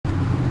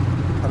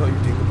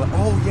but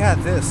oh yeah,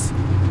 this.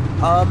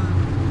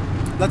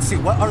 Let's see,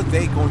 what are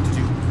they going to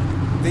do?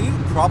 They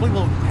probably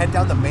will head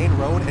down the main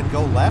road and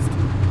go left.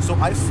 So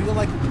I feel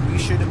like we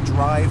should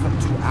drive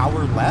to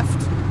our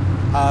left.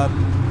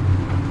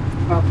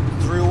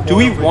 Through. Do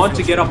we want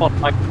to get up on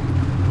high?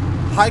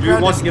 High ground? Do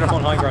we want to get up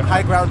on high ground?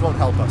 High ground won't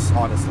help us,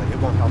 honestly. It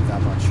won't help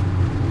that much.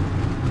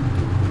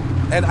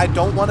 And I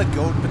don't want to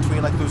go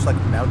between like those like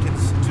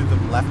mountains to the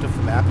left of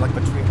the map, like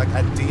between like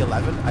at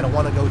D11. I don't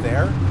want to go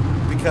there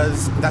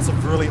because that's a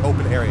really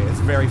open area. It's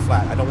very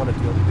flat. I don't want to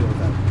deal with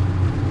that.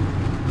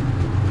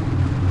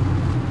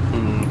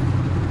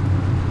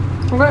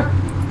 Okay.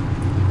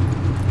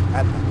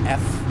 At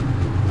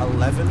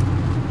F11.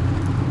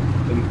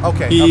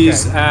 Okay.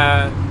 He's okay.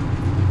 at.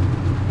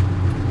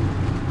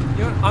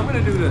 You know what? I'm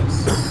gonna do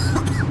this.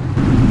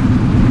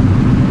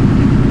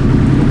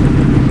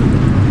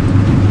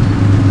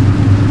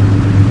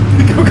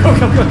 Go, go,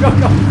 go, go, go,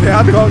 go! Yeah,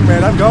 I'm going,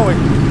 man. I'm going.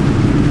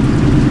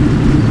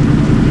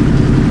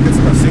 Get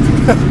some safety.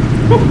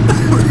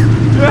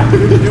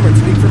 Newman,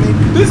 speak for me.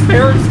 This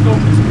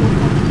periscope is so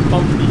fucking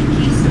bumpy.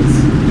 Jesus.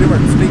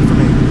 Newman, speak for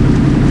me.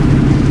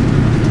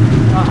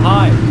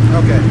 Hi.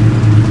 Okay.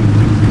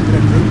 Get a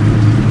group.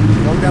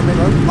 Going down main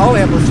road. I'll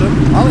ambush them.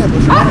 I'll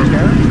ambush them. I don't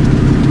care.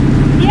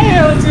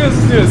 Yeah, let's do this.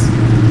 Let's do this.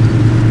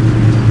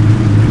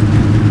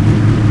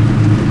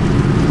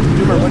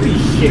 Doomer, when you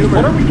Shit,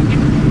 what are we doing?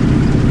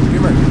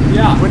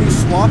 Yeah. When you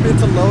swap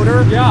into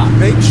loader, Yeah.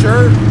 make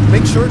sure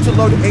to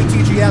load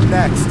ATGM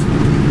next.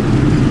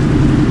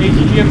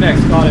 ATGM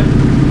next, got it.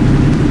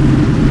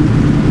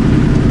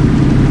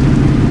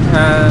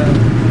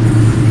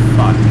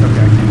 Fuck,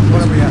 okay.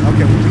 What are we at?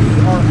 Okay, we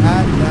are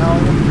at now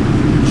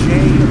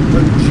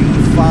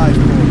G5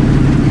 corner.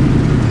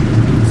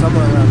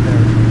 Somewhere around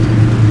there.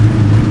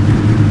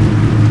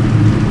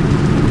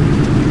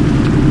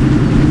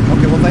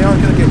 Okay, well they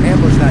aren't gonna get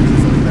ambushed that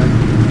easily then.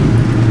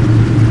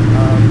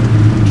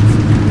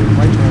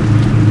 Right there.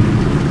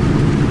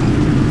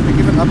 Can we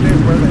give an update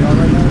of where they are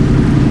right now?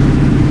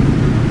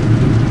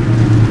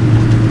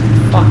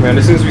 Fuck, man,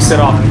 as soon as we set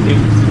off,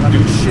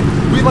 Dude, shit.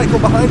 We might go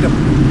behind them.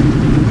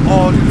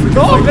 Oh, dude.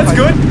 Oh, that's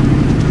good!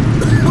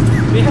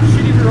 They have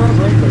shitty rear arm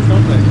regulars,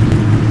 don't they?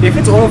 If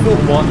it's oil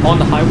filled on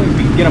the highway,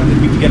 we can get up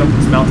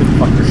this mountain and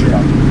fuck their shit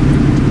up.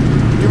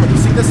 Dude, you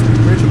see this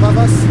bridge above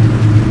us?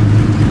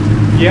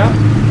 Yeah?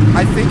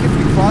 I think if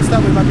we cross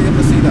that, we might be able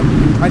to see them.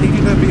 I need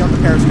you to be on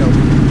the periscope.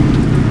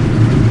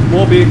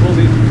 We'll be. Oh.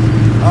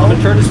 I'm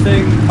gonna turn this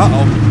thing.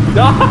 Uh-oh.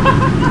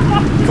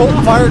 Colt,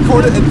 fire,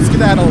 coordinate, and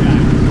skedaddle.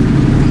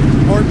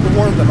 Or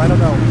warn them, I don't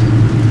know.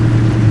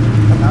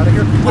 I'm out of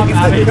here. Wait,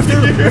 if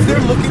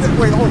they're looking at...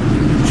 Wait, hold on.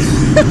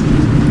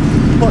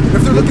 Hold on.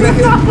 If they're looking at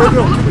him... Wait,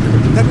 no.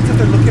 That means if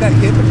they're looking at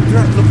him,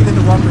 they're not looking in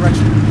the wrong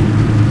direction.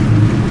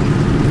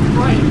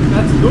 Right,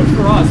 that's good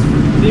for us.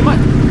 They might...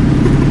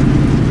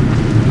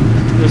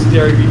 They're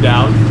staring me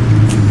down.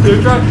 They're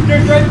trying to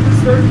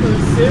discern for the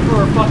sim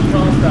or a fucking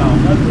hostile.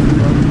 That's what they're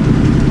doing.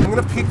 I'm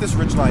gonna peek this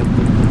ridgeline.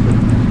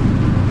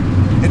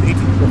 And 18.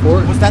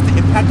 Before? Was that the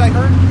impact I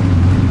heard?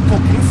 Cole,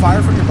 can you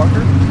fire from your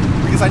bunker?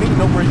 Because I need to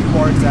know where you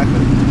are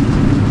exactly.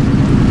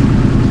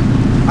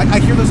 I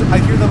hear those. I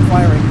hear them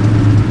firing.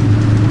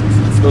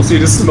 You'll see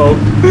the smoke.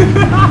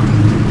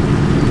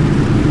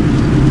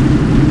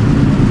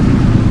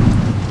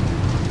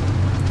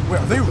 Wait,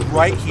 are they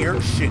right here?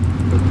 Shit.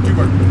 Dude,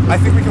 I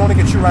think we can only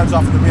get 2 rounds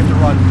off and then we have to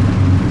run.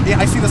 Yeah,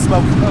 I see the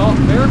smoke. Oh,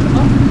 there.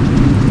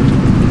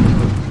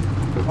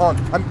 On.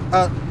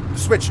 I'm,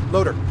 switch.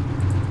 Loader.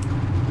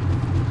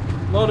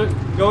 Loader.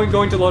 Going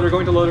to loader.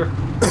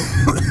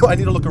 I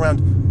need to look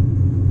around.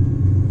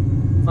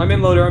 I'm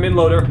in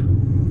loader.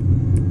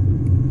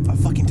 A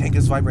fucking tank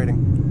is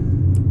vibrating.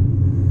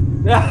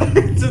 Yeah,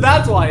 so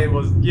that's why it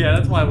was,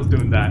 that's why I was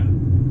doing that.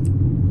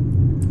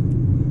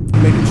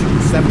 Maybe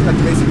 2-7, like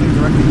basically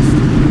direct east.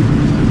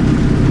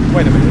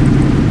 Wait a minute.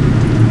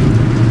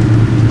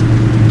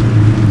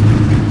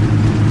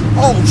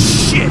 Oh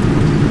shit!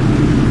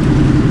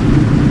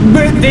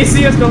 But they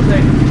see us, don't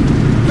they?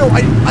 No,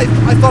 I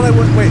thought I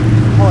would. Wait,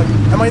 hold on.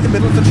 Am I in the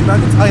middle of the two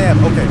mountains? I am.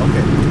 Okay.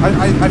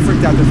 I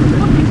freaked out there for a bit.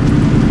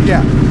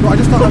 Yeah. No, I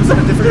just thought I was in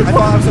a different. I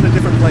thought I was in a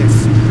different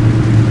place.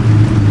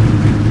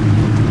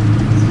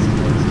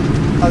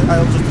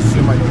 I'll just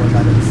assume I know where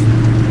that is.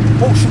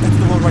 Oh shit! That's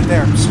the road right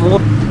there. Small.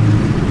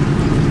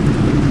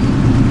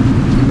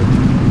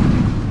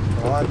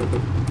 Hold on.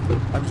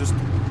 I'm just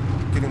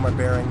getting my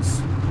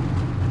bearings.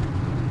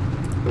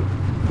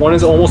 One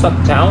is almost at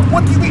the town.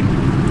 What do you mean?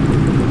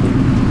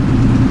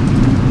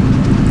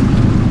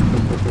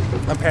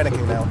 I'm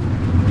panicking now.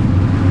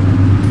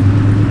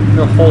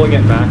 They're holding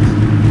it back.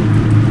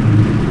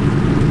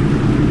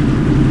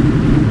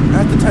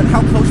 At the town,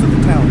 how close to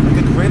the town?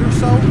 Like a grid or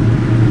so?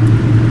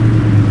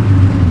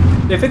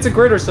 If it's a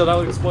grid or so, that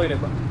would explain it.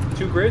 But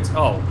 2 grids? Oh.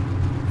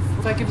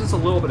 Well, that gives us a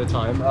little bit of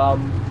time.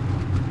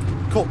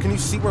 Cool, can you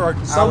see where our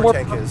Somewhat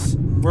tank is?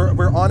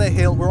 We're on a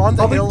hill. We're on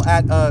the hill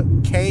at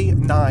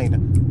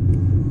K9.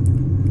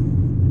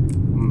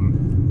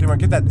 Dude,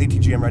 get that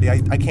ATGM ready.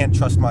 I can't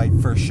trust my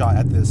first shot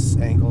at this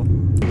angle.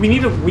 we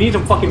need to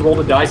fucking roll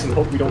the dice and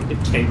hope we don't hit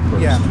tank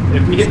first. Yeah.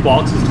 If we hit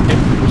boxes, tank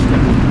first.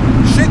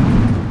 Shit!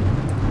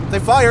 They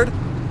fired.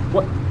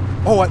 What?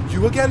 Oh, what?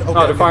 You again? Okay.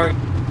 Oh, they're firing.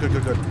 Good.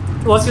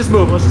 Let's just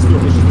move. Quick.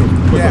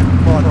 Yeah.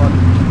 Hold on.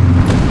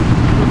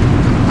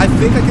 I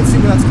think I can see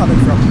where that's coming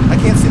from. I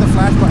can't see the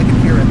flash, but I can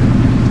hear it.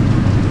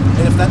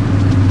 And if that,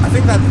 I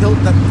think that hill.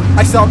 That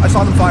I saw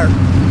them fire.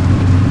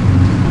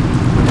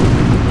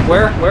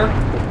 Where?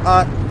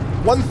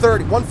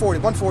 130, 140,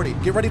 140.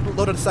 Get ready to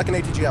load a second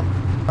ATGM.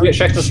 Yeah,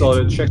 check this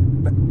loaded. Check.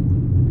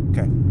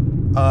 Okay.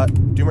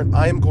 Doomer,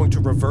 I am going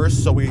to reverse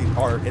so we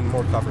are in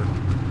more cover.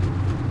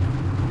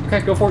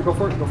 Okay, go for it.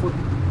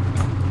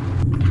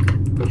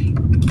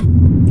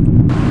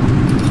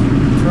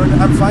 Turn.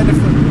 I'm fine if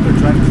they're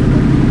driving through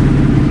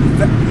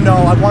there. No,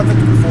 I want them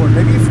to move forward.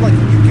 Maybe if like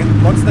you get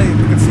once you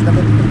can see them,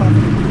 then you can pop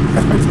them.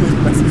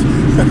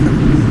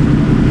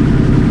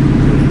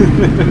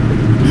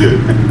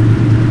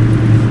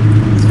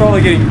 He's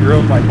probably getting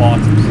grilled by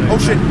bots. Oh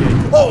shit!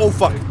 Oh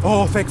fuck!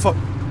 Oh thank fuck!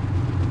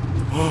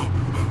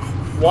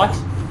 What?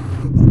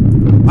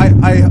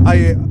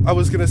 I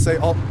was gonna say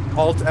Alt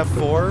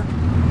F4,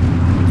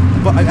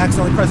 but I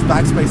accidentally pressed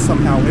backspace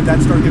somehow, and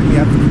that started giving me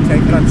out of the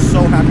tank, and I'm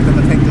so happy that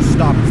the tank just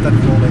stopped instead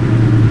of rolling.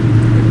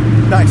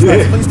 Nice.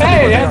 Please tell me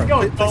where they are.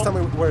 Please tell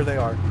me where they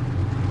are.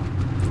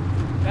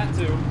 That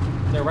too.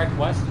 Direct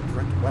west.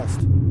 Direct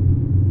west.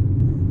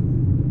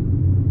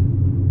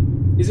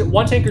 Is it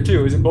one tank or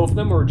two? Is it both of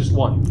them or just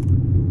one?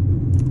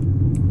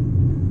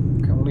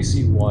 I can only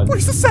see one.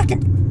 Where's the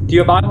second? Do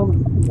you have eye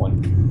on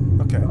one?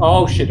 Okay.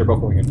 Oh shit, they're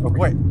both going in. Okay.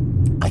 Wait,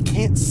 I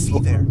can't see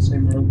Both there. on the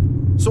same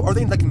road. So are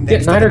they like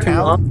next to the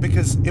town?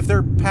 Because if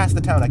they're past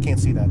the town, I can't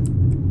see that.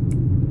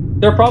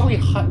 They're probably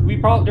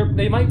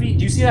they might be.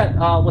 Do you see that?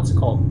 What's it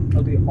called?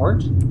 Oh, they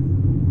aren't.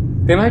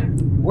 They might.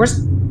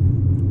 Where's?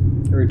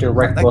 They're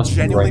direct Like west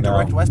genuinely right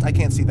direct now. west. I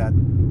can't see that.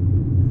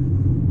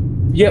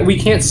 Yeah, we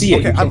can't see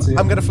it. Okay,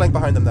 I'm gonna flank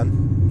behind them then.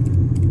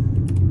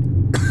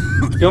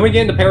 You want me to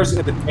get into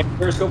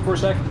periscope for a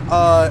sec?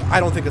 I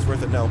don't think it's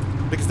worth it. No,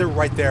 because they're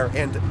right there,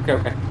 and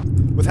Okay.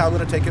 with how I'm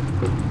gonna take it,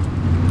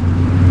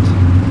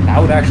 That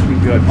would actually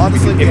be good.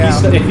 Honestly, if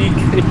yeah.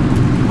 If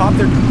pop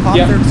their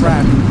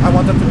track. I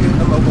want them to be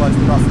immobilized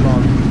across the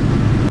long.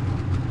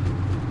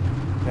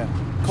 Yeah.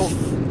 Cool.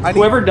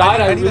 Whoever died,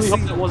 I need really to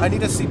hope see, that wasn't. I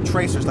need to see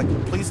tracers. Like,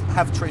 please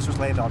have tracers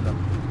land on them.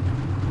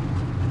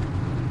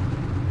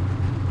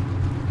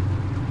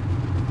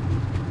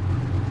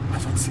 I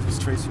don't see those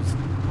tracers.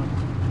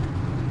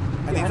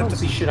 I don't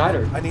see shit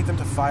either. I need them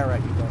to fire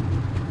at you then.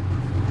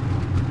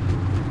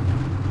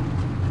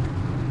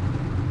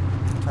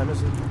 What time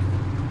is it?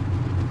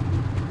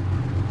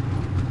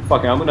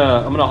 Fuck it, I'm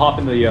gonna hop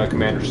in the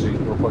commander seat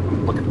real quick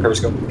and look at the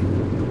periscope.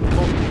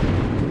 What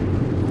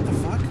the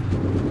fuck?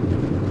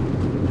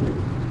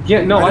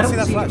 Yeah, no, I didn't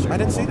don't see that flash. I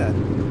didn't see that.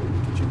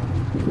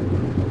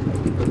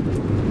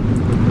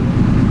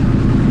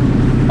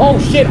 Oh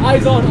shit!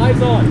 Eyes on!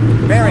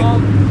 Bearing.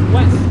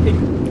 West.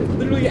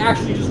 Literally,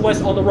 actually, just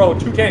west on the road.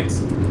 2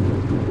 tanks.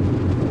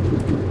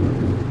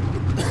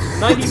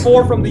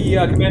 94 from the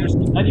commander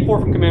seat. 94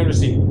 from commander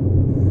seat.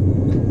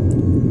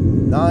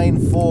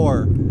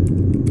 9-4.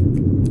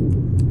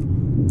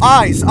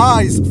 Eyes,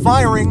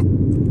 firing.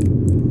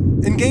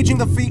 Engaging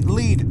the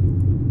lead.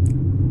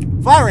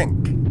 Firing.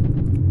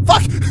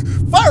 Fuck!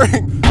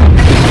 Firing!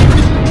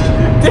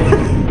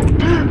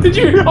 Did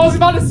you? I was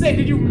about to say,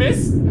 did you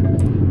miss?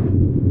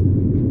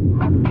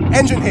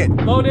 Engine hit.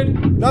 Loaded.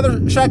 Another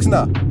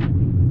Shexna.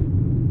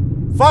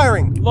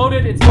 Firing.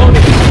 Loaded. It's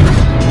loaded.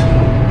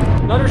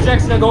 Another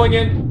Shexna going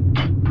in.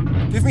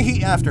 Give me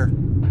heat after.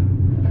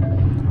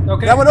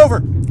 Okay. That went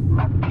over.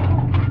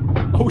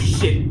 Oh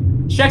shit.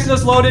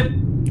 Shexna's loaded.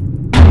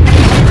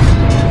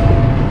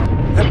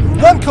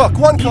 One cook.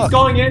 Heat's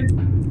going in.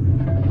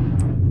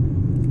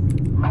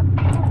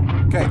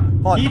 Okay,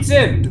 hold on. Heat's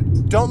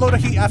in. Don't load a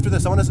heat after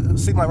this. I want to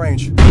see my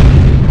range.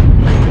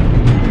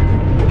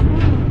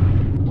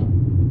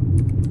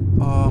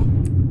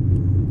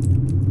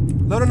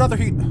 Load another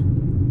heat.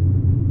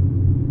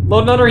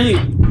 Load another heat.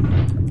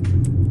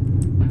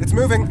 It's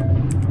moving.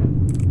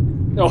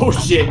 Oh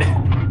shit.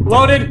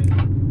 Loaded.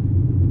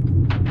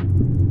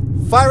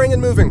 Firing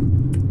and moving.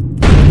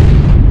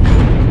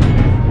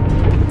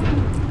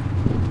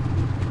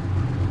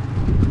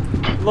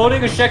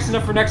 Loading a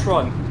Shexna for next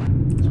run.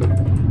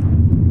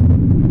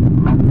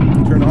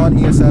 Turn on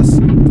ESS.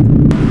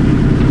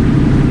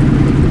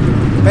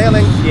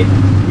 Bailing. Shit.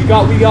 We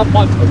got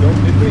one,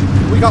 didn't we?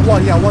 We got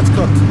one, yeah, one's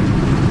cooked.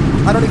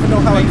 I don't even know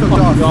how it cooked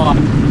off. God.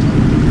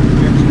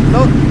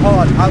 No, hold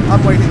on,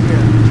 I'm waiting here.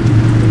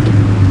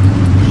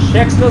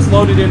 Shexna's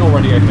loaded in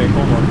already, I think.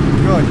 Hold on.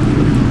 Good.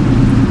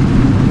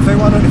 If they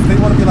want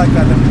to be like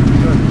that, then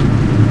good.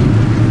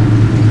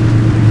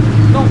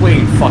 No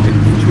way, fucking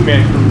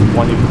 2-man crew with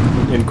one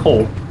in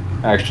coal.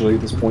 Actually,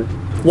 at this point.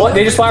 What?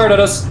 They just fired at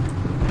us.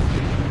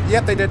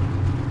 Yep, they did.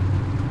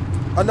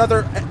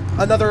 Another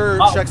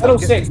Shexna.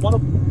 106.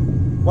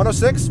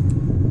 106?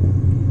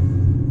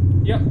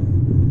 Yep.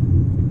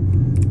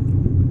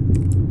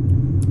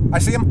 I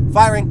see him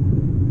firing.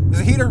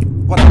 There's a heater.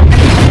 What?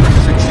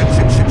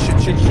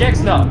 Shit.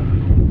 Shexna.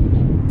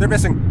 They're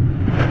missing.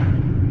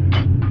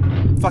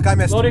 Fuck, I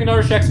missed. Loading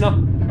another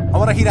Shexna. I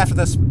want to heat after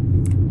this.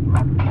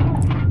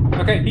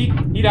 Okay,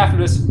 heat after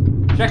this.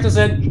 Shexna's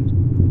in.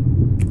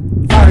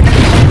 Firing.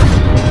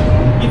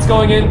 Heat's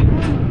going in.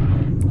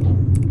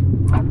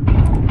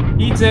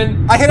 Heat's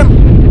in. I hit him.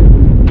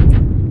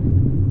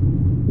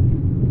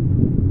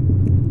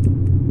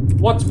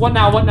 What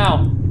now? What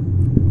now?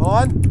 Hold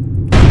on.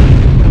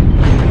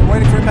 I'm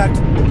waiting for impact.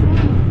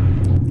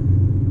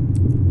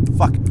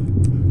 Fuck.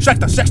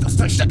 Shexna.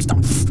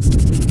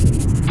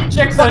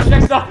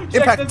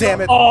 Impact,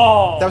 damn it.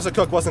 Oh! That was a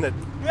cook, wasn't it?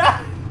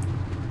 Yeah!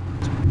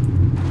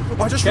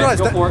 Oh, I just Okay, realized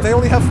go for that it. they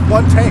only have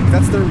one tank.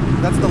 That's the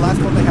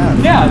last one they have.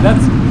 Yeah,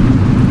 that's...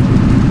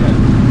 Good.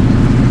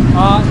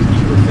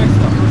 Keep your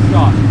Shexna, first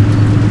shot.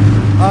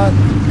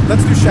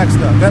 Let's do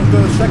Shexna. The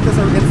Shexnas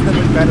are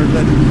infinitely better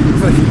than...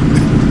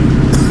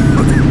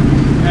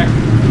 Okay.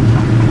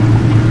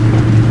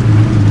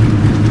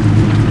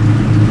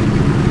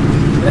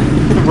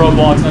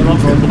 Roblox, I love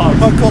Roblox.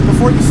 Cole,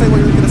 before you say what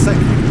you were going to say,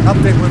 can you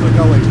update where they're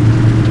going?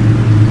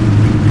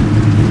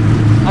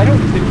 I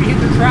don't... Did we hit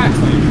the tracks,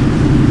 like?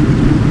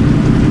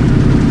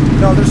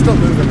 No, they're still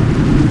moving.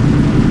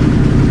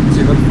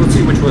 Let's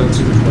see which way,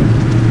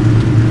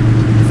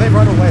 If they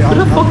run away, Who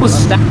the fuck was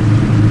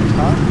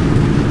Huh?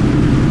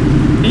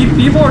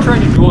 People are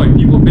trying to join.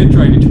 People have been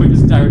trying to join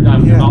this entire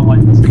time. Yeah, They're not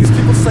like this. because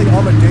people say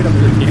Armageddon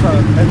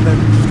and then...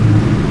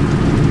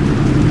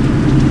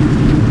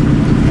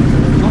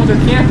 Oh,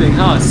 they're camping,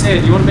 huh?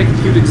 Sid, you want to make a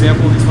cute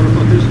example of these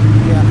motherfuckers?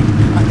 Yeah.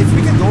 If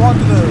we can go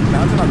onto the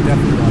mountain, I'm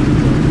definitely on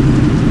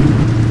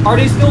it. Are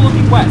they still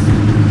looking west?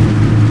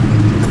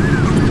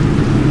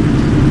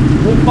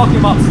 We'll fuck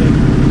him up, Sid.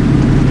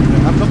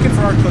 Yeah, I'm looking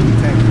for our cooking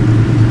tank.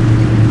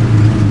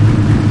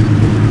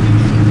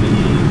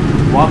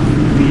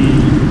 Roughly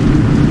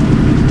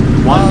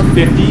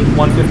 150?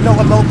 150? No,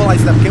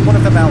 immobilize them. Get one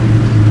of them out.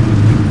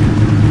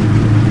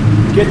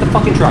 Get the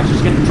fucking tracks.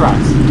 Just get the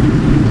tracks.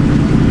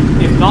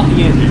 If not the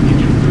engine,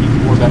 you can be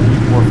more better,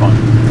 more fun.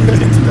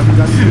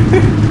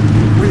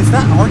 Wait, is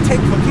that our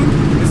tank cooking?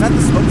 Is that the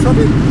smoke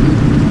trumpet?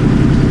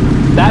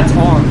 That's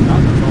ours.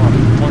 That's ours.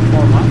 One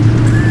far left.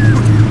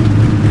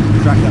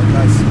 Track that,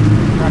 nice.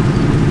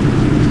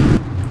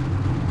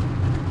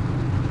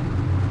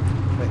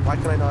 Wait, why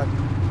can I not?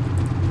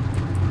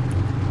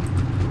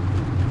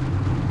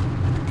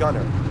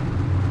 Gunner.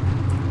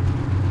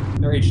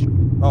 They're H.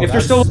 Oh, if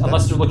they're still, that's-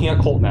 unless they're looking at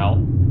Colt now.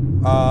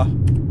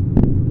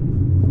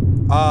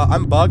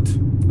 I'm bugged.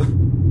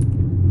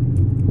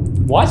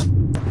 What?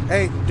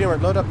 Hey, Dimmer,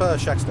 load up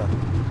Shexna.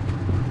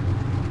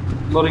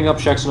 Loading up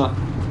Shexna.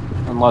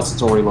 Unless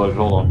it's already loaded.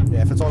 Hold on.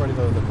 Yeah, if it's already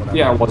loaded, then whatever.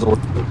 Yeah, it was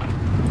already.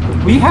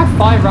 We have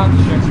 5 rounds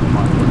of Shexna,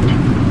 by the way.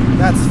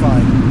 That's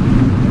fine.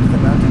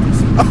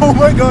 Oh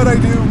my god, I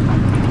do!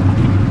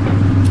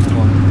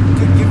 Hold on.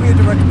 Give me a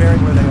direct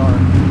bearing where they are.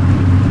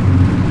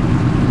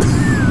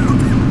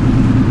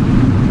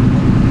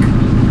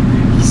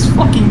 He's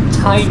fucking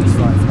tiny.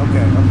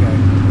 Okay.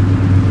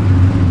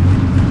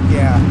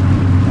 Yeah.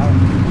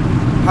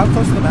 How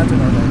close to the mountain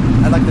are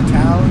they? At like the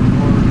town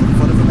or the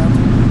foot of the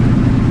mountain?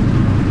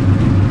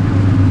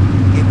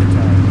 In the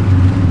town.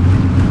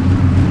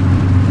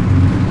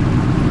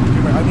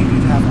 Remember, I need you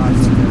to have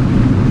eyes up there.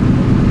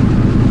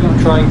 I'm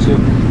trying to.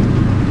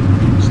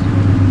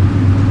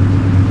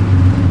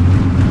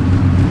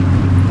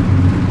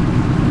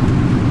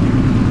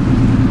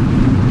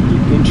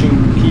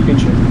 Keep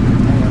inching.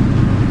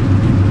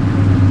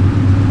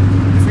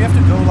 If we have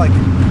to go like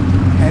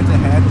head to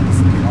head, this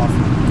would be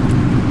awful.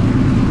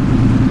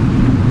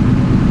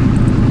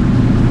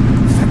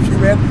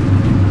 Man,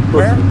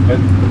 where?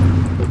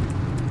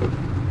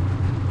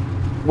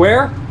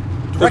 Where?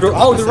 Direct Oh,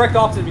 opposite. direct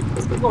opposite. Keep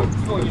going,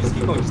 just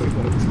keep going.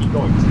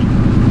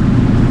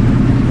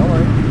 Don't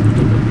worry.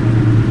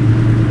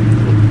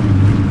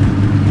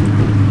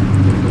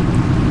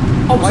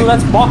 Oh, so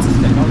that's boxes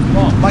then. I was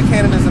wrong. My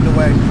cannon is in the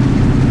way.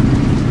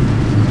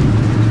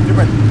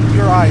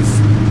 Your eyes.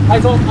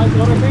 Eyes on,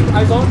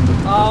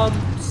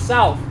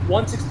 south,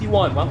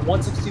 161,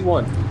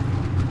 161.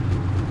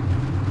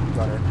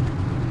 Gunner.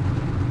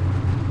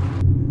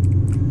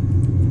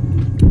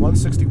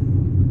 160.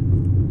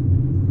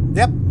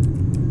 Yep.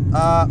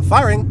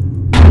 Firing.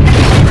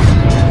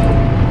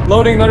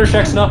 Loading another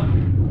Shexna.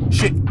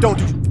 Shit, don't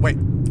do... Wait.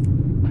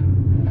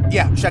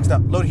 Yeah, Shexna.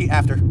 Load heat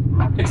after.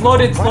 It's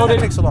loaded, it's Why did loaded.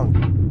 that take so long?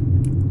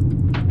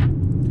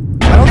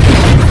 I don't think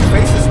they can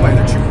face this way.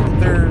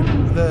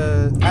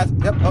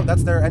 Yep, oh,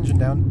 that's their engine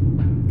down.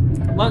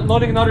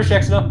 Loading another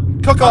Shexna.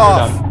 Cook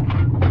off!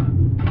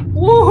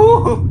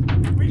 Woohoo!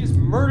 We just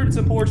murdered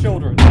some poor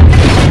children.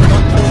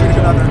 Shooting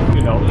another.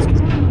 You know.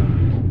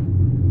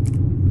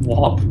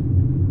 Womp.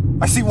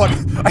 I see one!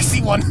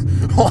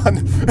 Hold on.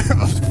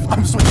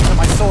 I'm switching to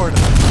my sword.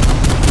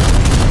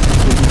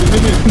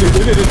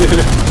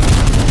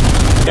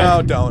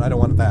 No, don't. I don't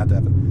want that to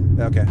happen.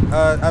 Okay.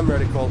 I'm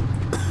ready, Cole.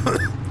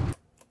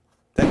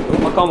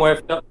 I'll come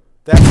with.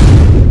 That's...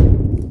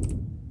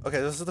 Okay,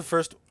 this is the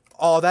first...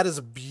 Oh, that is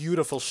a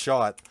beautiful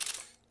shot.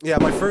 Yeah,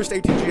 my first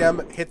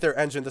ATGM hit their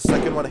engine, the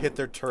second one hit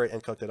their turret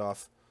and cooked it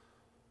off.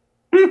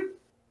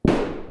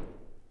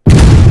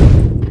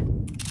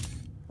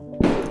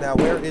 Now,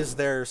 where is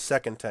their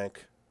second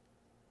tank?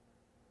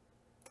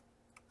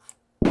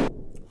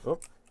 Oh.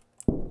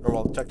 Or,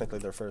 well, technically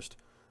they're first.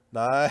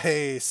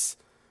 Nice!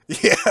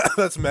 Yeah,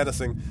 that's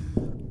menacing.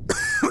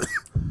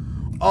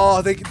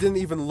 Oh, they didn't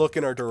even look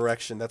in our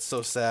direction. That's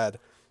so sad.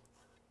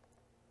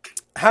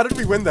 How did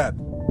we win that?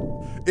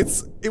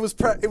 It was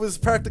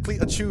practically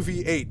a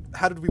 2v8.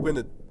 How did we win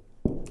it?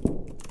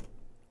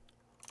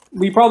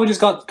 We probably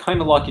just got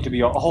kind of lucky, to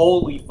be honest.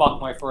 Holy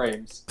fuck, my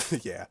frames.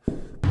 Yeah.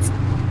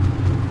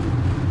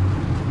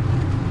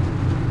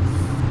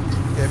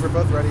 Okay, if we're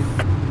both ready,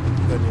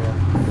 then yeah.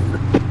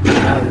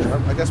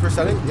 I guess we're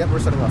setting? Yep, we're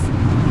setting off.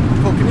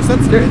 Cool, can you set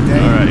for midday?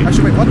 Alrighty.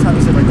 Actually, wait, what time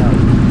is it right now?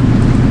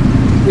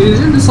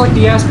 Isn't this like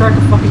the ass crack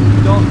of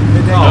fucking dog?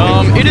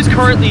 Midday. It is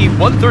currently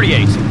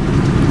 1:38.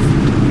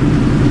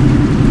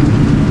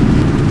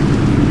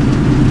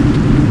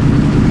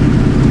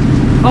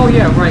 Oh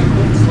yeah, right.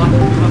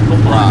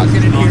 Rock,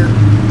 get in here.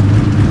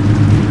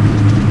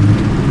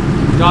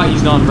 God,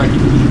 he's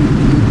non-recognition.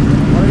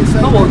 What are you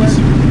saying?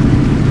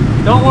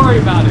 Don't worry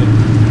about it.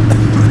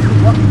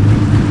 What?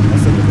 I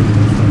said the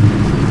video.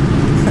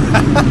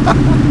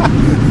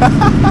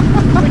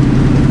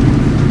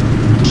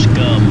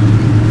 Scum.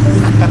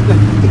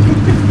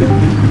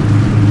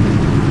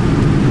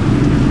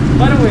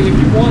 By the way, if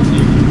you want to,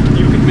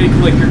 you can make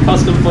like your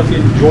custom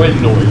fucking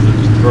joint noise of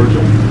just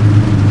Virgil.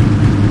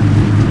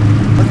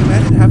 Like,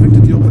 imagine having to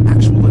deal with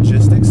actual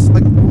logistics.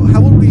 Like,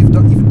 how would we have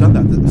even done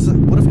that? This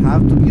would have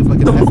had to be like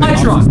an Supply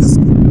FAR trucks.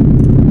 system.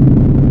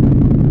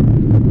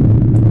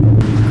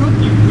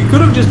 We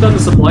could have just done the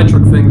supply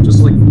truck thing,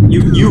 just like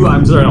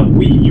I'm sorry, no,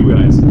 you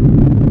guys.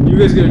 You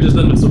guys could have just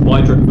done the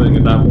supply truck thing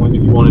at that point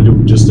if you want to do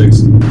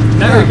logistics.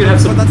 Now you could have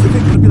some. But that's the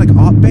thing. Would it be like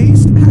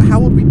op-based? How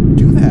would we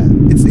do that?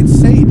 It's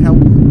insane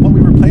what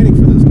we were planning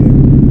for this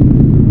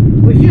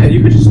game. Well, yeah,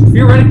 you could just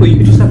theoretically you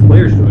could just have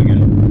players doing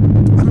it.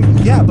 I mean,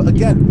 yeah, but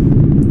again,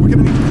 we're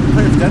gonna need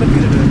players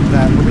dedicated to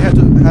that, where we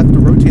have to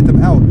rotate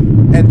them out.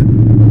 And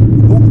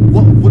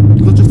what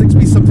would logistics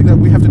be something that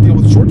we have to deal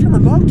with short term or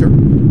long term?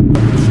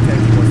 Which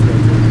tank he wants to go to?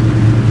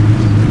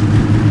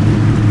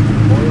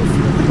 Oil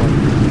field.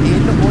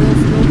 In the oil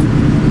field,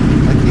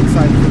 like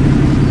inside the field.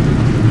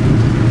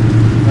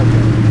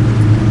 Okay.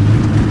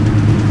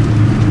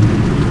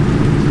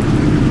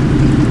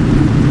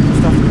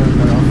 Stuff to go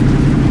play off.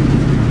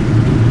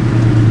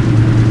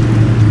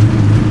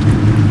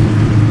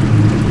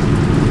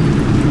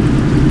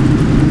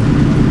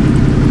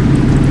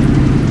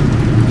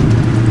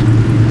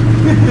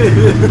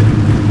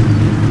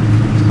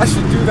 I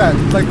should do that.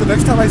 Like, the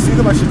next time I see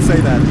them, I should say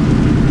that.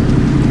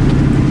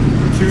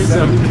 Choose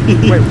them.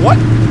 Wait, what?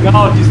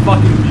 No, he's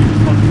fucking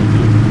confused.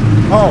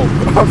 Oh,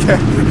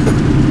 okay.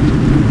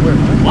 Wait,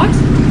 what?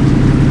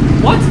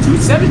 What?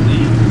 270?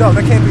 No,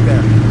 that can't be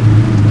there.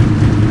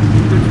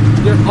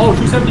 Oh,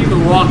 270 you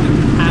can rock and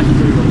pass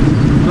through them.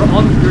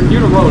 They're near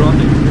the road, aren't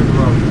they? Near the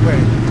road.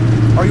 Wait,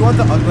 are you on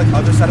the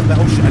other side of the...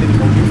 Oh shit, I didn't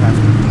go any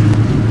faster.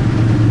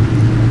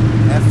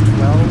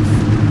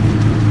 F12.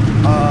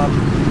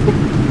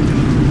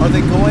 Are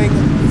they going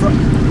from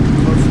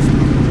closest to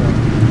the road?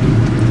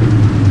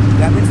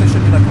 That means they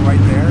should be like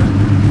right there.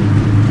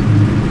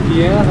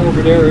 Yeah,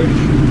 over there,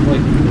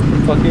 like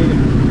fucking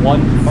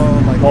one.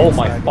 Oh my god. Oh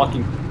my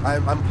fucking.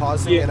 I'm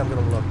pausing and I'm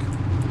gonna look.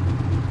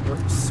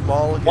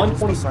 Small hills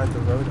beside the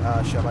road.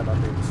 Shit, I might not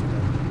be able to see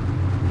that.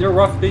 They're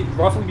roughly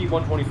be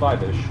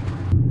 125-ish.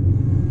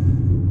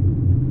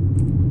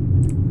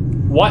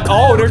 What?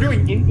 Oh, they're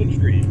doing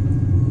infantry.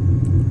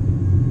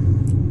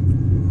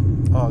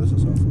 Oh, this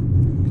is awful.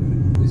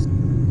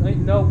 Okay.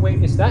 No,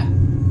 wait, is that?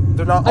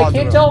 They're not. I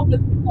can't tell if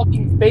that's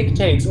fucking fake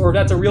tanks or if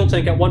that's a real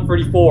tank at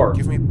 134.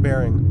 Give me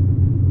bearing.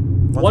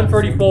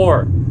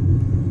 134.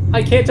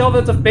 I can't tell if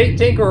that's a fake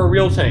tank or a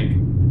real tank.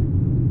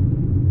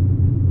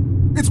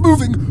 It's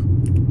moving.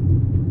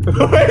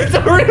 It's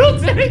a real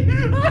tank.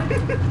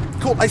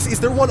 Cool. I see. Is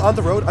there one on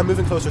the road? I'm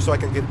moving closer so I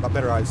can get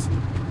better eyes.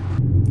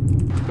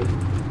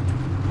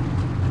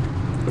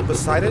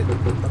 Beside it?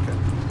 Okay.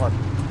 One.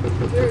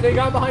 They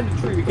got behind the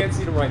tree. We can't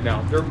see them right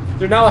now.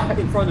 They're now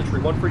in front of the tree.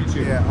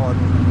 132. Yeah. On.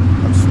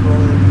 I'm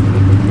scrolling.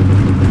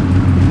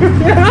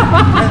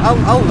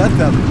 I'll let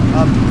them.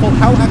 Well,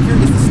 how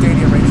accurate is the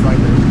stadium range right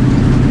there?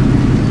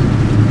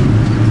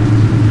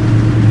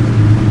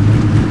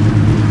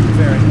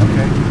 Very.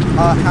 Okay.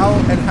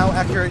 How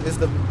accurate is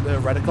the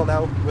reticle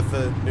now with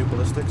the new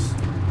ballistics?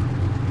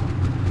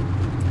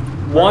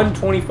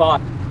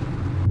 125.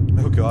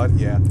 Oh god,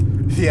 yeah.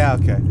 Yeah,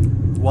 okay.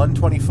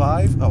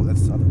 125? Oh,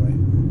 that's the other way.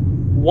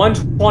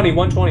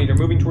 120. They're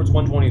moving towards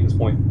 120 at this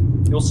point.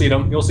 You'll see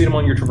them. You'll see them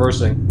on your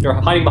traversing. They're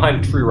hiding behind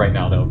a tree right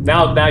now, though.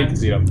 Now you can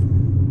see them.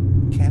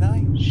 Can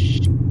I?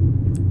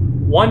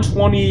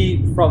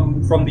 120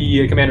 from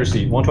the commander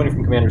seat. 120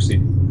 from commander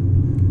seat.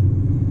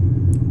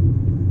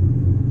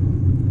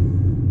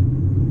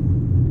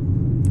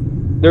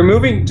 They're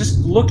moving.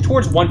 Just look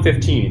towards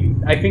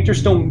 115. I think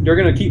they're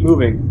gonna keep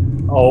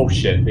moving. Oh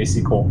shit! They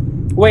see Cole.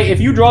 Wait,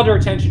 if you draw their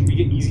attention, we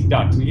get easy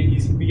ducks. We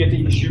get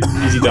to shoot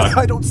easy duck.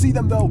 I don't see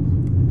them though.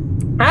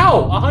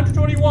 How?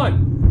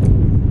 121.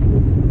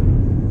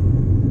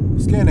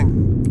 Scanning.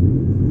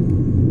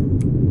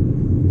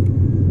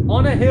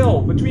 On a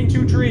hill between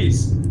two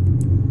trees.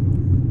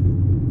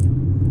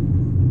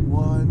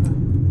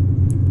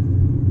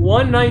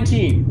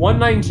 119.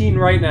 119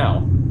 right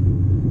now.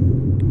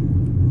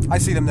 I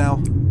see them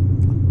now.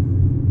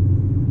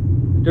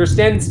 They're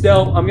standing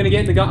still. I'm gonna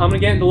get in the gun. I'm gonna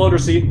get in the loader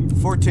seat.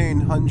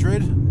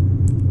 1400.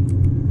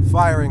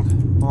 Firing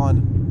on.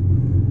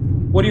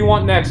 What do you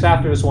want next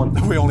after this one?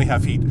 We only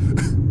have heat.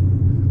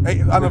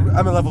 Hey,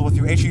 I'm a level with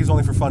you. HE is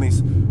only for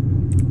funnies.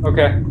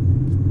 Okay.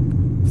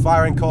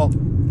 Firing call.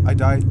 I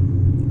died.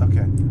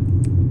 Okay.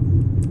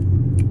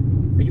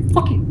 Are you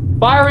fucking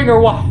firing or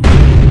what?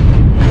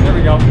 There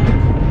we go.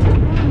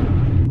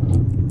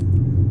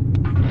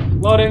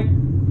 Loading.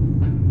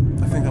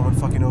 I think that went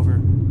fucking over.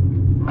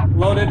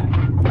 Loaded.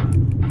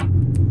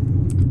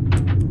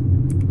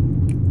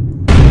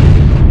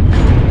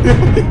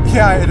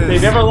 Yeah, it is. They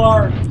never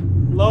learn.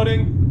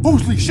 Loading.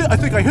 Holy shit! I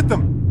think I hit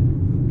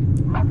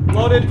them.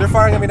 Loaded. They're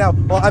firing at me now.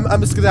 Well,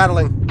 I'm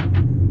skedaddling.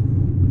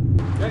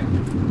 Okay.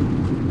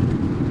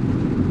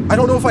 I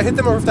don't know if I hit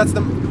them or if that's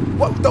them.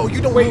 What? No, you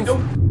don't Wait, move. no.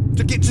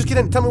 Just get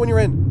in. Tell me when you're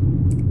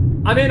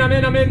in. I'm in.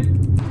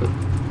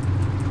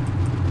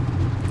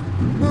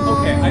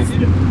 Okay, I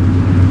did it.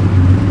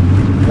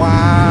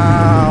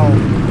 Wow.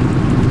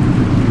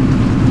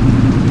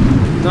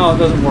 No, it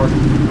doesn't work.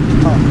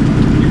 Oh.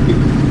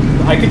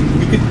 We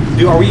could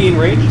do, are we in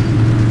range?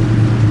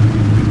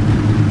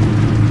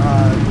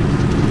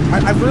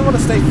 I really want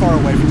to stay far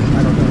away from them.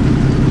 I don't know.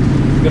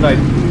 Good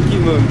idea.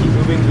 Keep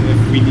moving, and if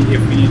we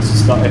need to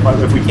stop,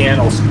 if we can,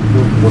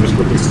 we'll just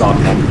quickly stop.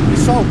 We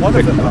saw one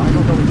of them, but I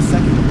don't know what the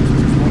second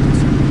one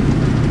is.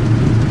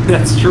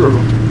 That's true.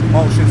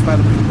 Oh shit, it's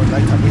finally becoming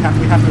nighttime. We have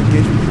to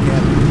engage when we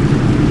can.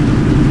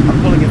 I'm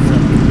pulling it through.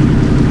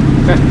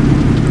 Okay.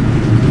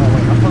 Oh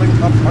wait, I'm pulling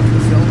up onto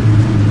this hill.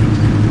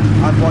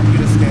 I want you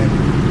to stand.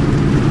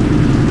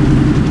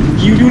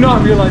 You do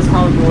not realize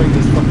how annoying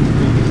this fucking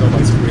thing is on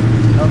my screen.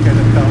 Okay,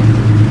 then go.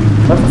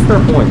 That's a fair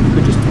point. You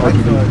could just I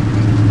argue. could.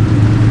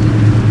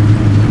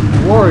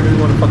 Or I didn't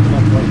want to fucking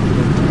up like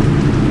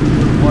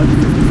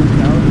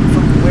 150 down.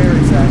 From where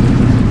exactly?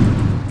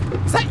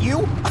 Is that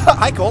you?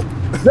 Hi, Colt.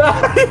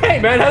 Hey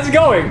man, how's it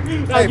going?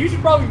 Hey. You should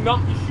probably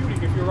not be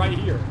shooting if you're right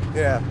here.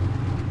 Yeah.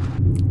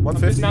 I'm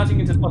 150. dismounting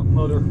into the fucking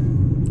motor.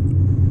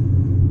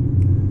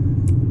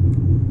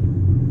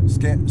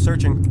 Scan.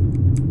 Searching.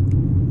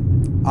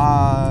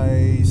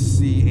 I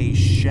see a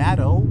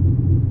shadow.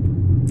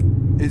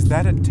 Is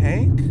that a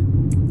tank?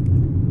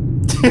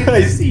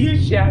 I see a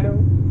shadow.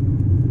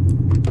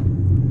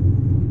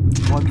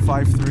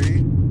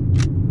 153.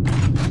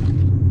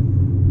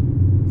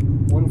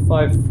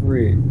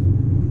 153.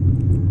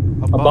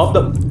 Above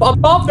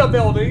the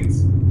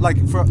buildings. Like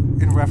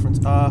in reference.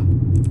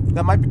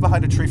 That might be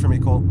behind a tree for me,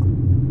 Cole.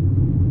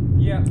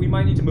 Yeah, we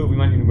might need to move.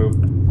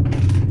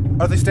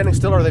 Are they standing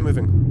still or are they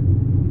moving?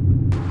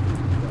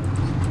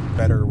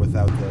 Better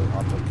without the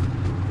optic.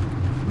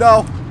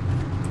 No!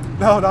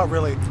 No, not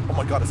really. Oh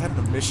my god, is that an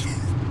emission?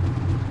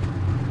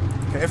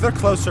 Okay, if they're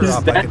closer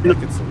up, I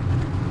can see.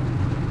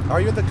 Are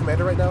you in the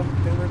commander right now,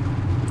 David?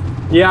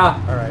 Yeah.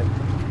 Alright.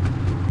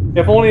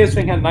 If only this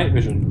thing had night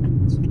vision.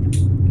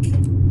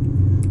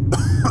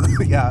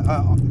 Yeah,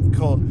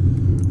 cool.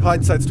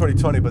 Hindsight's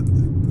 2020, but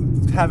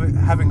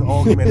having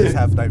all commanders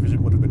have night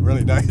vision would have been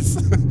really nice.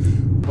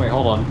 Wait,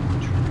 hold on.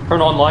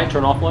 Turn on light,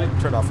 turn off light.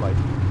 Turn off light.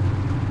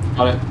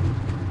 Got it.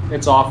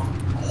 It's off.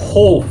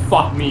 Oh,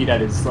 fuck me,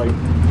 that is like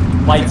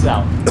lights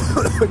out.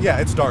 Yeah,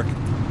 it's dark.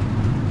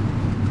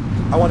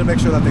 I want to make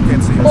sure that they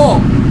can't see us. Oh!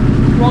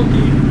 Wrong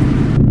key.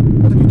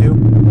 What did you do?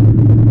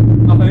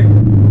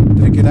 Nothing.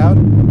 Did it get out?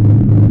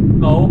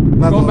 No.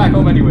 We're going back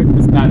home anyway.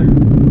 It's better.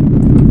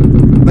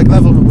 Like,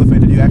 level with me.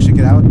 Did you actually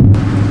get out?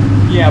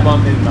 Yeah, but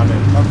I'm in.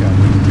 Okay.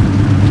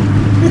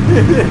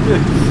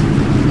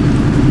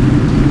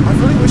 I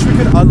really wish we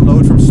could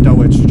unload from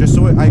Stowage, just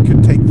so I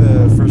could take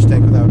the first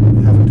tank without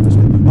having to risk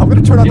it. I'm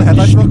gonna turn on the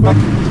headlights real quick.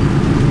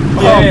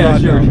 Yeah,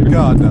 God, sure, no. sure.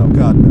 God, no.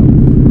 God, no.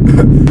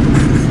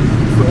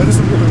 I just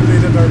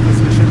eliminated our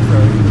position for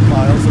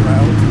miles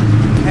around.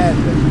 And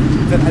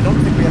then I don't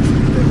think we actually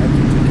need the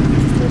engine to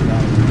just go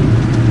down.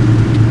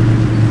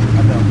 I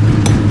know.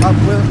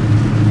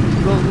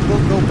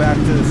 We'll go back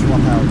to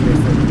swap out if it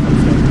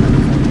comes down.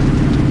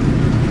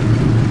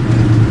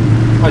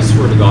 I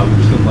swear to God, we're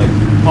just gonna like,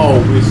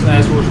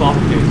 as we're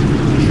swapping things, we're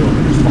just gonna show up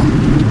and respond.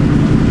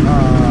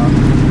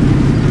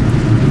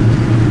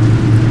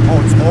 Oh,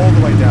 it's all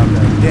the way down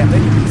there. Damn, they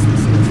can easily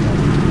see us now.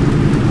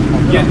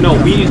 Oh, Yeah, no,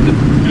 we need to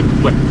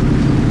wait.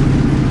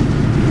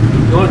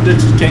 You want to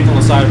ditch the tank on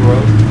the side of the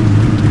road?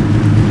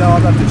 No,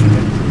 I'm not ditching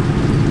it.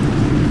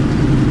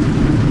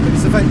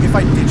 Because if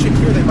I ditch it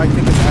here, they might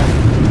think it's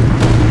happening.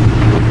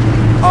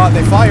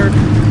 They fired.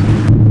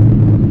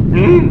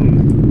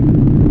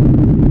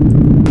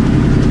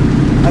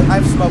 I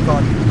have smoke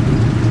on.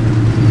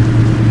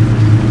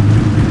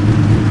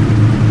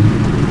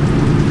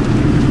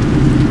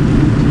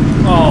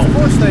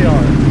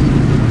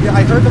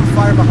 heard them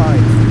fire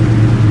behind.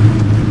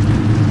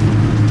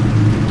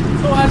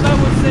 So as I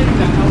was saying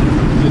that, I was,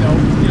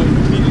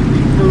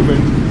 immediately proven.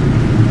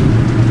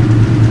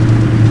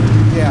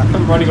 Yeah.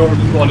 I'm running over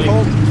to 20.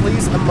 Cole,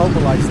 please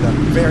immobilize them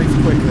very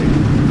quickly.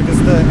 Because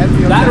the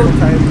NVO will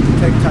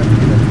take time to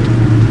get into.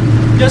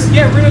 Just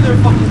get rid of their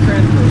fucking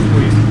transfers,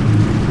 please.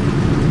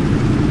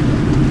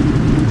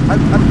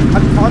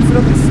 I'm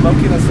confidently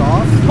smoking us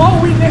off. Oh,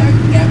 we have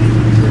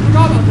infantry.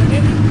 Forgot about the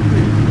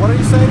infantry. What are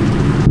you saying?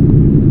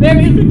 They have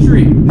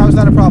infantry. How is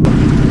that a problem?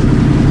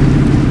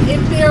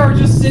 If they are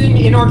just sitting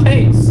in our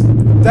tanks.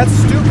 That's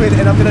stupid,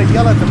 and I'm gonna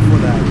yell at them for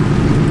that.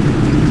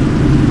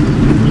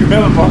 You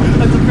have a point.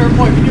 That's a fair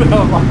point. You do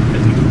have a point.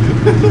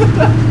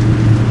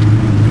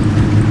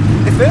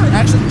 If they're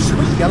actually, should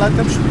we yell at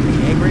them? Should we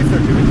be angry if they're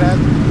doing that?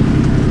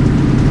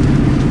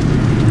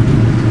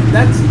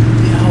 That's,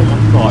 oh my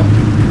god.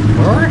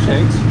 Where are our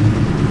tanks?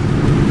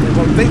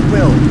 Well, they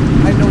will.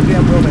 I know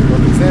damn well they will,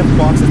 because they have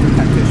boxes and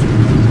tacticians.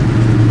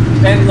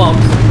 And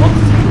lumps.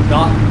 Lumps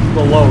not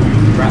below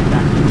using rat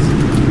tactics.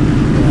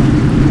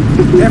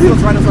 Yeah.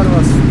 Airfield's right in front of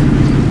us.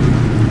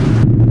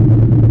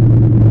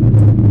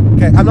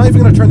 Okay, I'm not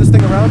even gonna turn this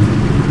thing around.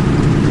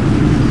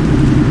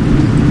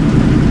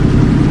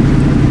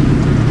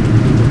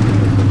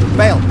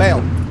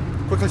 Bail.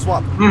 Quickly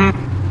swap.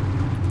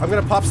 Mm-hmm. I'm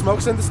gonna pop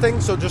smokes in this thing,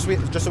 so just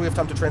so we have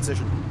time to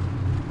transition.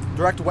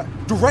 Direct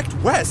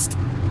west.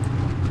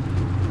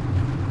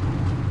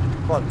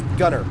 Come on,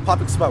 gunner,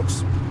 popping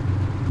smokes.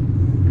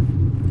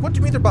 What do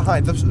you mean they're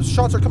behind? The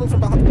shots are coming from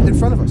behind, in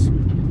front of us.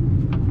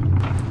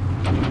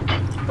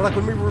 Or like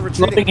when we were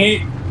retreating.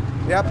 Heat.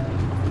 Yep.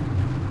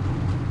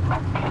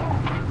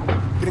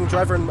 Getting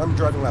driver, and I'm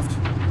driving left.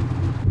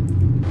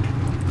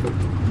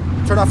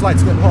 Turn off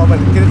lights. Hold on, wait.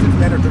 Get into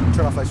commander.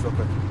 Turn off lights real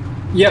quick.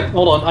 Yep,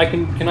 hold on.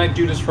 Can I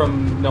do this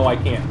from... No, I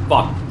can't.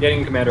 Fuck.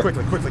 Getting commander.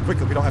 Quickly.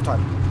 We don't have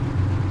time.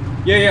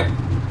 Yeah.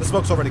 The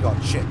smoke's already gone.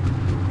 Shit.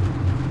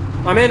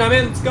 I'm in.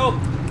 Let's go.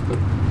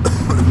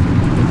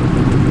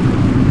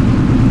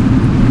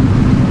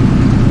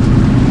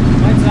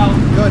 Lights out.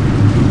 Good.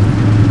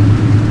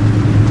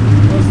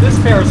 Does this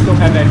periscope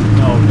have any...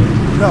 No.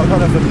 No,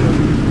 nothing to do.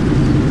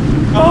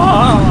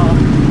 Ah!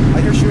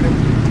 I hear shooting.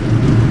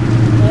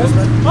 Yes,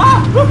 man.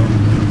 Ah!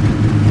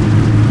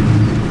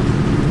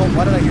 Oh,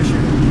 why did I hear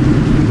shooting?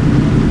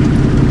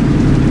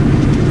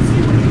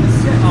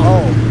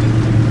 Oh.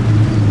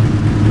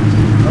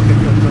 Okay,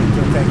 good,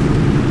 thank you.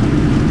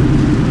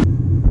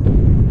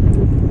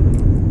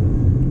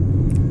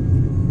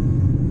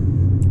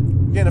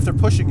 Again, if they're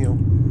pushing you...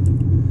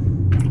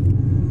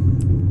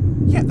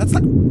 Yeah,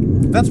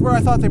 that's where I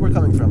thought they were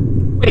coming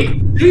from.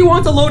 Wait, do you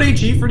want to load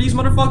HE for these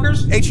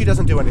motherfuckers? HE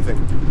doesn't do anything.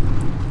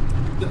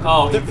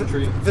 Oh,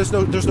 infantry. There's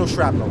no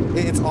shrapnel.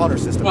 It's honor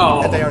system,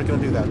 Oh. and they aren't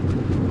going to do that.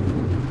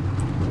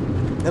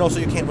 And also,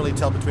 you can't really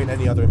tell between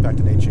any other impact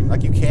and HE.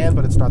 Like, you can,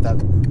 but it's not that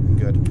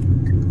good.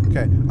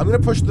 Okay, I'm going to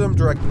push them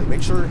directly.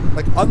 Make sure,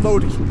 like,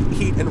 unload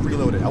heat and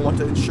reload it. I want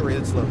to ensure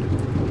it's loaded.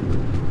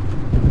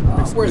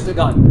 Where's the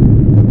gun?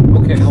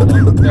 Okay, hold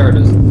on. There it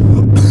is.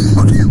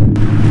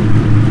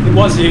 It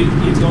was heat.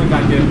 He's going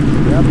back in.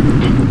 Yep.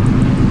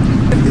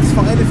 It's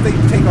fine if they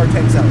take our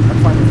tanks out. I'm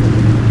fine with it.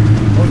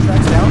 Oh,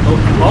 tracks down?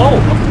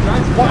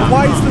 Tracks down.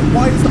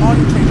 Why is the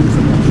audio changing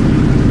so much?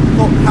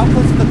 Well, how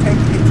close is the tank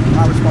into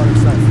our responding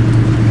snipe?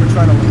 We're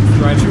trying to leave.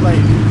 Too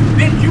late.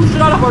 Man, you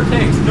shot up our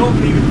tanks. Don't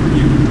leave it for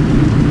you.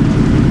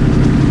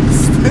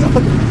 Still,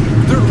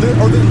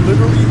 are they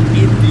literally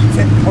in the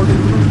tank? Are they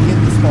literally in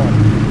the spawn?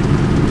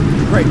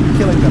 Great,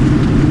 killing them.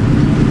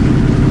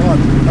 Hold on.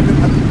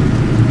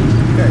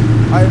 Okay.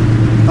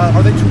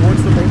 Are they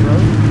towards the main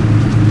road?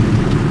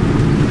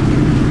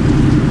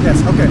 Yes,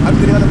 okay. I'm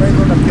getting on the main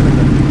road, I'm killing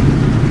them.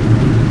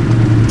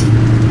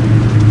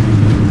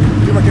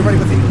 Get ready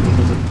with heat.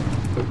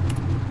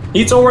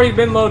 Heat's already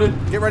been loaded.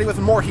 Get ready with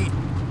more heat.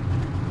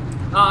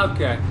 Ah,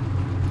 okay.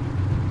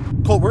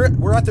 Cole,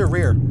 we're at their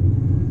rear.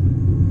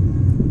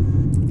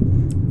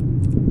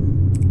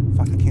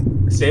 Fuck, I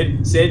can't.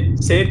 Sid.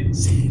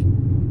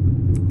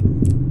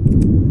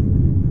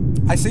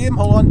 I see him,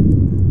 hold on.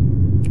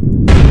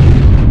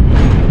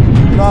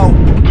 No.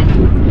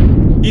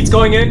 Heat's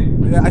going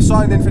in. Yeah, I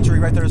saw an infantry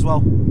right there as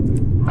well.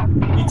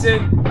 Heat's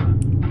in.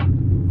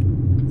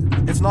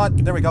 It's not.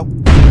 There we go.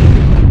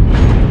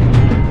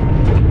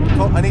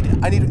 Oh, I need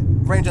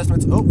range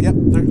estimates. Oh, yep.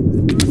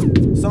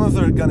 Some of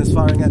their gun is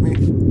firing at me.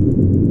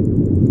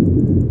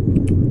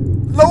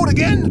 Load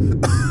again.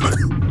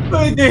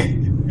 I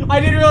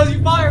didn't realize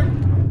you fired.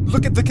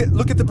 Look at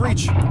the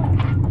breach.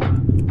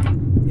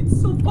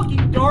 It's so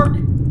fucking dark.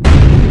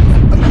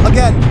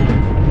 Again.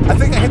 I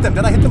think I hit them.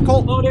 Did I hit them,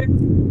 Cole? Loaded.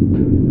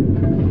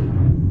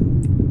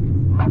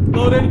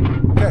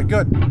 Okay,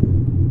 good.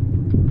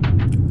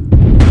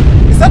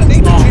 Is that an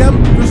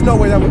ATGM? There's no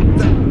way that would...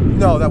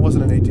 No, that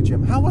wasn't an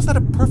ATGM. How was that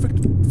a perfect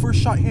first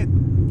shot hit?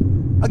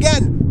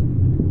 Again!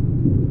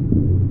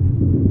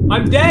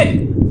 I'm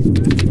dead!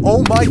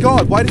 Oh my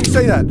god, why didn't you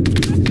say that?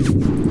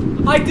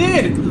 I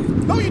did!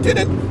 No, you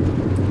didn't!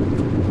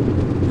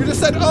 You just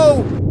said,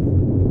 oh!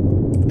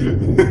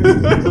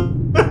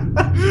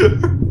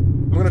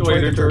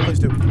 get to it. Please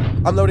do.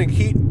 I'm loading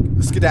heat,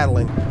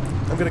 skedaddling.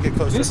 I'm gonna get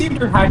closer. Let me see if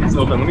your hatches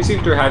open. Let me see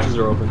if your hatches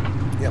are open.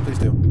 Yeah, please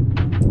do.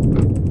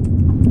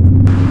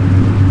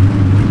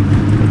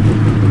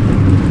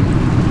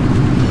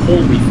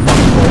 Holy fuck.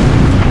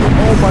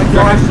 Oh my Your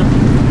god. hatches are...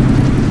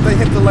 They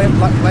hit the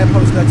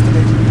lamppost next to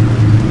me.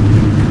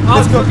 Oh,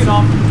 Let's it's go. cooking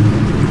off.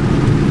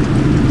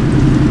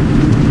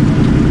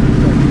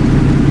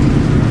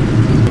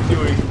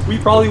 We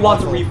probably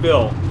want to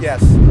refill.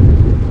 Yes.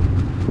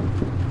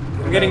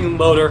 I'm getting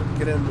loader.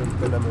 Get in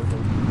the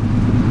moving.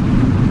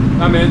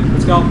 I'm in.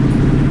 Let's go.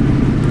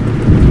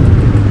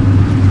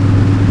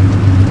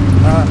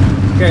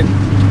 Okay.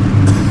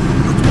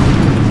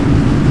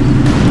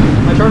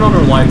 I turned on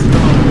our lights. Turn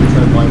on the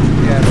inside lights.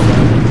 Yeah, no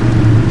problem.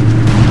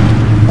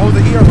 Oh,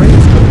 the ERA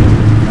is good,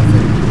 I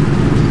think.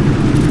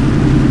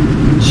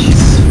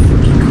 Jesus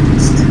fucking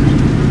Christ.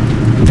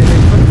 Okay, they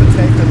put the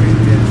tank that we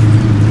did.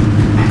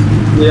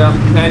 Yeah,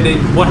 and they,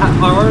 our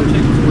other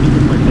tank was already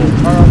been quite cold.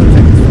 Our other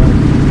tank is fine.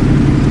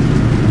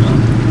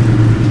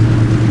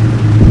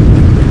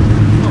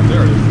 Oh,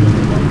 there it is.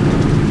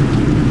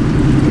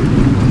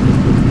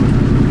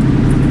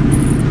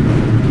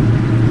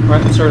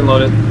 Alright, I'm starting to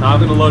load it. Now I'm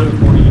gonna load it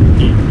before you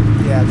heat.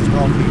 Yeah, just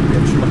all heat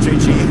rich.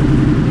 HE.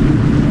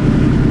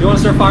 You wanna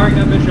start firing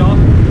that bitch off?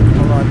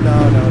 Hold on,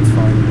 no, it's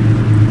fine.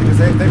 Because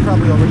they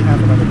probably already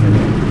have another tank.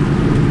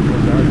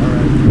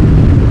 Alright.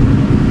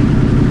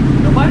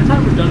 Now, by the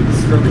time we're done with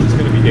this skirmish, it's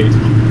gonna be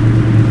daytime.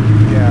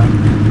 Yeah.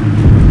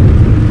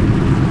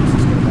 This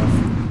is good enough.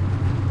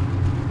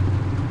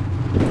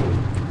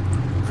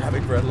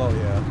 Grabbing Bredlow,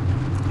 yeah.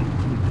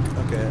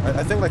 Okay,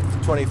 I think like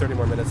 20-30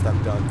 more minutes and I'm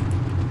done.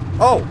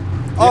 Oh!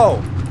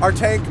 Oh! Our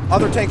tank,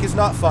 other tank is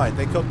not fine.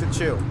 They cooked it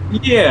too.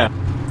 Yeah,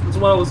 that's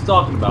what I was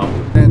talking about.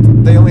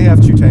 And they only have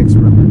 2 tanks,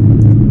 remember?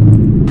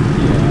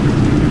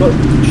 Yeah. But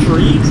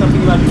tree?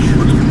 Something about a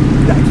tree?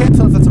 Yeah, I can't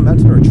tell if that's a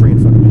mountain or a tree in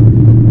front of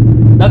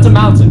me. That's a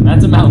mountain.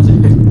 That's a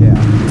mountain. Yeah.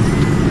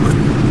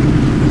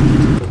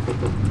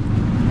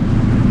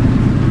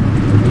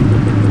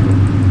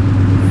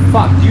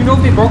 Fuck, do you know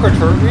if they broke our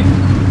turret ring?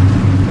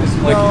 It's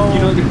like, No. you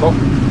know if they broke...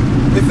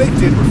 If they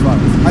did, we're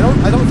fucked. I don't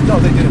know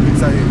they didn't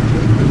because I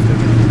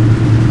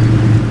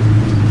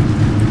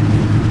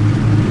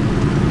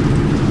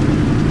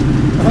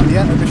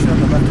yeah, a mission on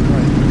the left and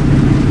right.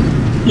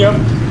 Yep.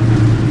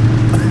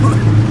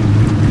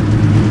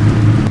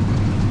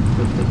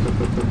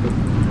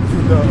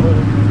 No.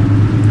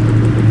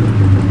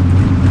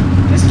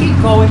 Just keep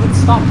going, let's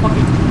stop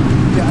fucking...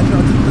 Yeah, I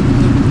know,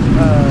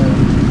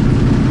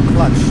 the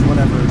clutch,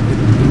 whatever.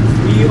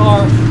 We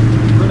are...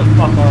 Where the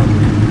fuck are we?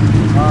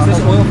 Is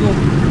this oil field?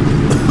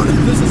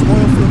 This is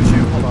oil field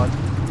 2, hold on.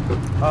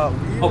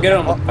 Get it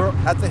on the... We're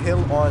at the hill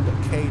on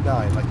K9,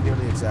 like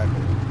nearly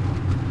exactly.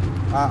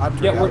 I'm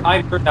turned out.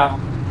 I'm turned out.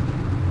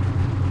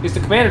 Is the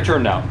commander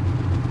turned out?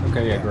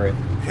 Okay, yeah, great.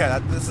 Yeah,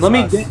 this is Let me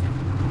us. get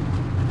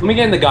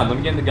in the gun. Let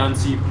me get in the gun.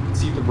 See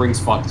if the ring's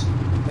fucked.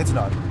 It's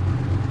not.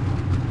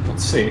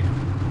 Let's see.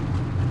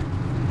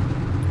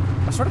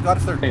 I swear to God,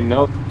 if they're... Okay,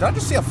 no. Did I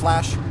just see a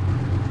flash?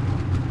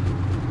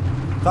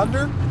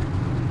 Thunder?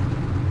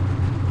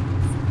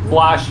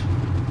 Flash.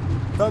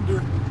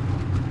 Thunder.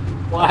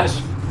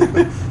 Flash.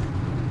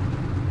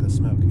 The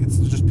smoke. It's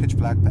just pitch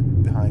black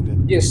behind it.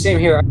 Yeah, same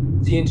here. I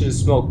see into the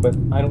smoke, but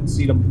I don't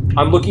see them.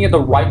 I'm looking at the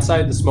right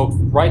side of the smoke.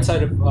 Right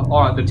side of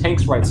the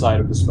tank's right side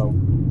of the smoke.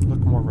 Look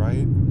more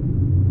right.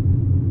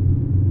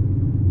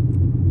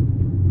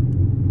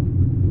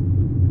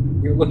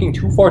 You're looking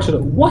too far to the...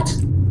 What?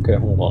 Okay,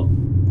 hold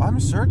on. I'm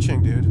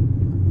searching, dude.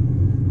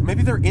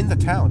 Maybe they're in the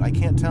town. I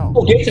can't tell.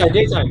 Oh, daytime,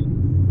 daytime.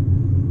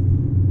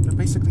 They're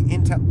basically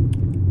in town.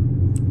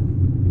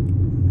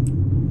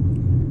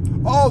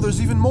 Oh,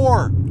 there's even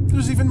more.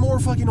 There's even more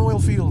fucking oil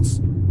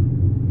fields.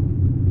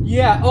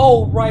 Yeah,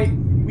 oh, right.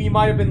 We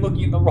might have been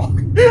looking at the wrong...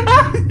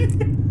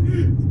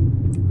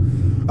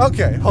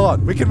 Okay, hold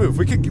on. We can move.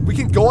 We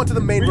can go onto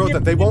the main road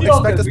then. They won't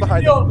expect us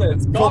behind them.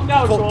 Calm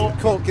down, Cole.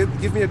 Cole,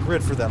 give me a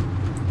grid for them.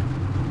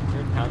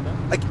 You're in town now?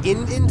 Like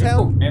in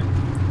town? You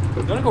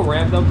wanna go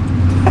ram them?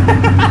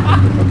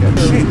 Okay.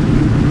 Shit.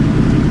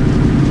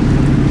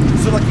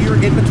 So like you're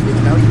in between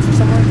the mountains or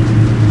somewhere?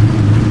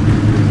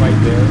 Right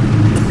there.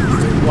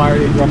 Why are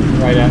they dropping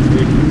right at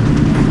me?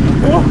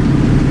 Okay.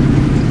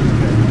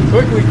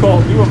 Quickly,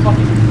 Cole, you a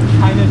fucking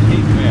China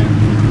tank man.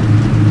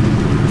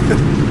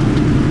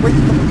 Wait,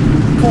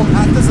 Cole,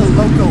 act as a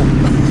local.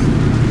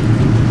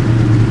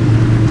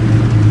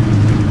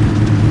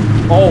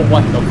 Oh,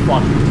 what the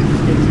fuck?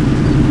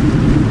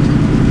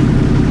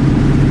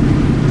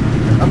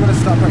 I'm gonna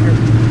stop right here.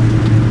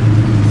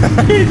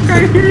 He's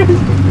crazy.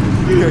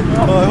 Okay.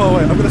 Oh,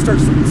 wait. I'm gonna start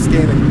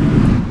scanning.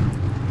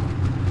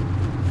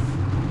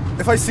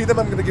 If I see them,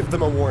 I'm gonna give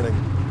them a warning.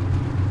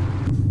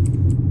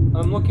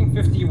 I'm looking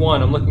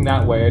 51. I'm looking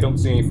that way. I don't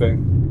see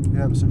anything.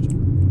 Yeah, I'm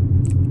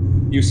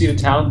searching. You see the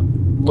town?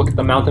 Look at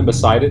the mountain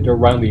beside it. They're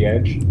right on the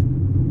edge.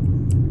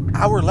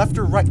 Our left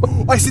or right?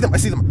 Oh, I see them. I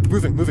see them.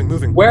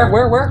 Moving. Where?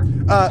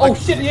 Oh like,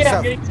 shit! Yeah,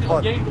 south.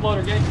 I'm getting the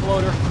loader. Getting the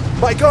loader.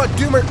 My God,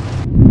 Doomer!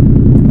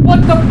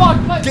 What the fuck?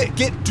 What?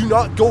 Do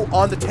not go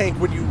on the tank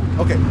when you,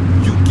 okay,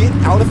 you get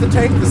out of the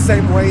tank the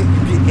same way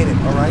you get in it,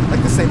 alright?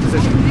 Like the same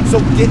position. So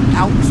get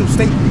out, so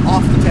stay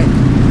off the tank.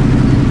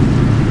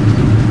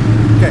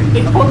 Okay.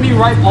 It put me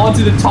right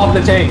onto the top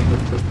of the tank.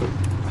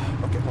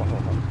 Okay, hold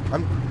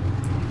on.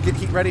 Get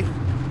heat ready.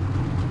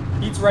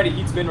 Heat's ready,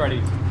 heat's been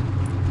ready.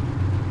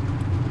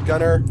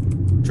 Gunner,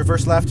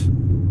 traverse left.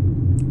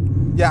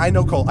 Yeah, I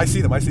know, Cole. I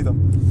see them.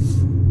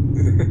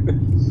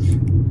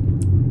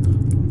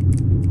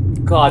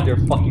 God, they're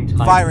fucking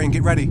tiny. Firing,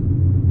 get ready.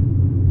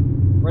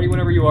 Ready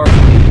whenever you are.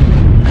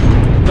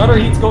 Gunner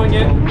heat's going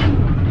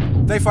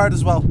in. They fired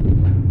as well.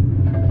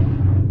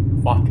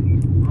 Fuck.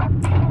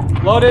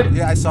 Loaded.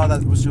 Yeah, I saw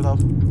that. It was too low.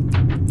 Too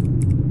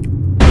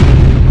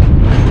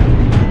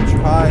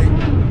high.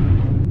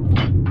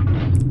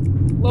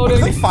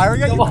 Loaded. Are they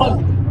firing at you,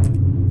 Cole?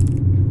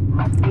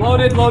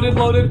 Loaded.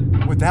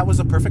 Wait, that was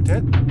a perfect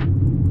hit?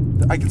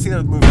 I can see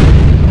that moving.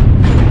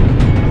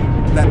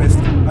 That missed.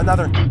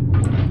 Another.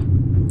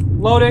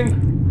 Loading.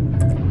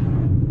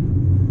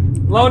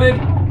 Loaded.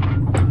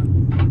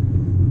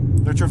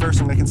 They're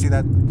traversing, I can see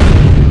that.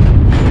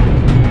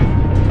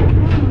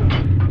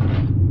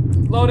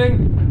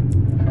 Loading.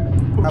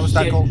 Oh, How was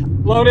that, Cole?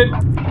 Loaded.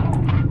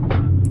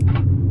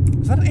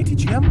 Is that an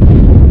ATGM?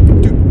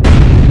 Dude.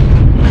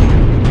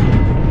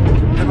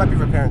 That might be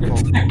repairing, Cole.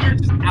 You're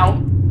just out.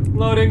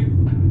 Loading.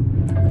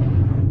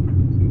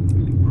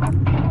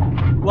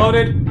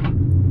 Loaded.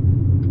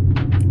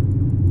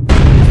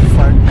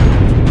 Fire.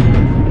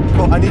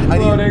 Cole, I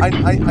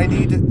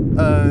need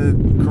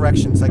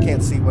corrections. I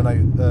can't see when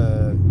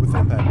with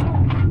impact.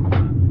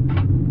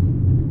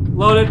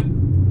 Loaded.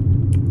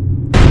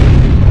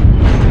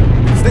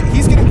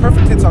 He's getting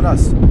perfect hits on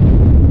us.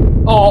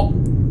 Oh,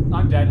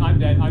 I'm dead.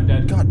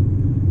 God.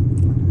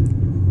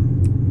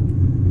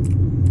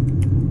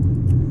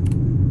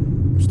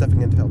 I'm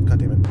stepping in to help. God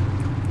damn it.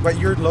 Wait,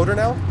 you're loader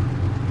now?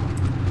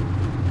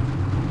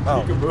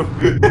 Oh.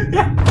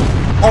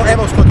 Our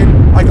ammo's cooking.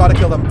 I gotta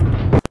kill them.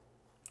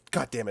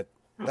 God damn it.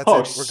 That's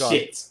it. We're gone.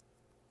 Shit.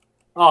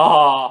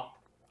 Ah.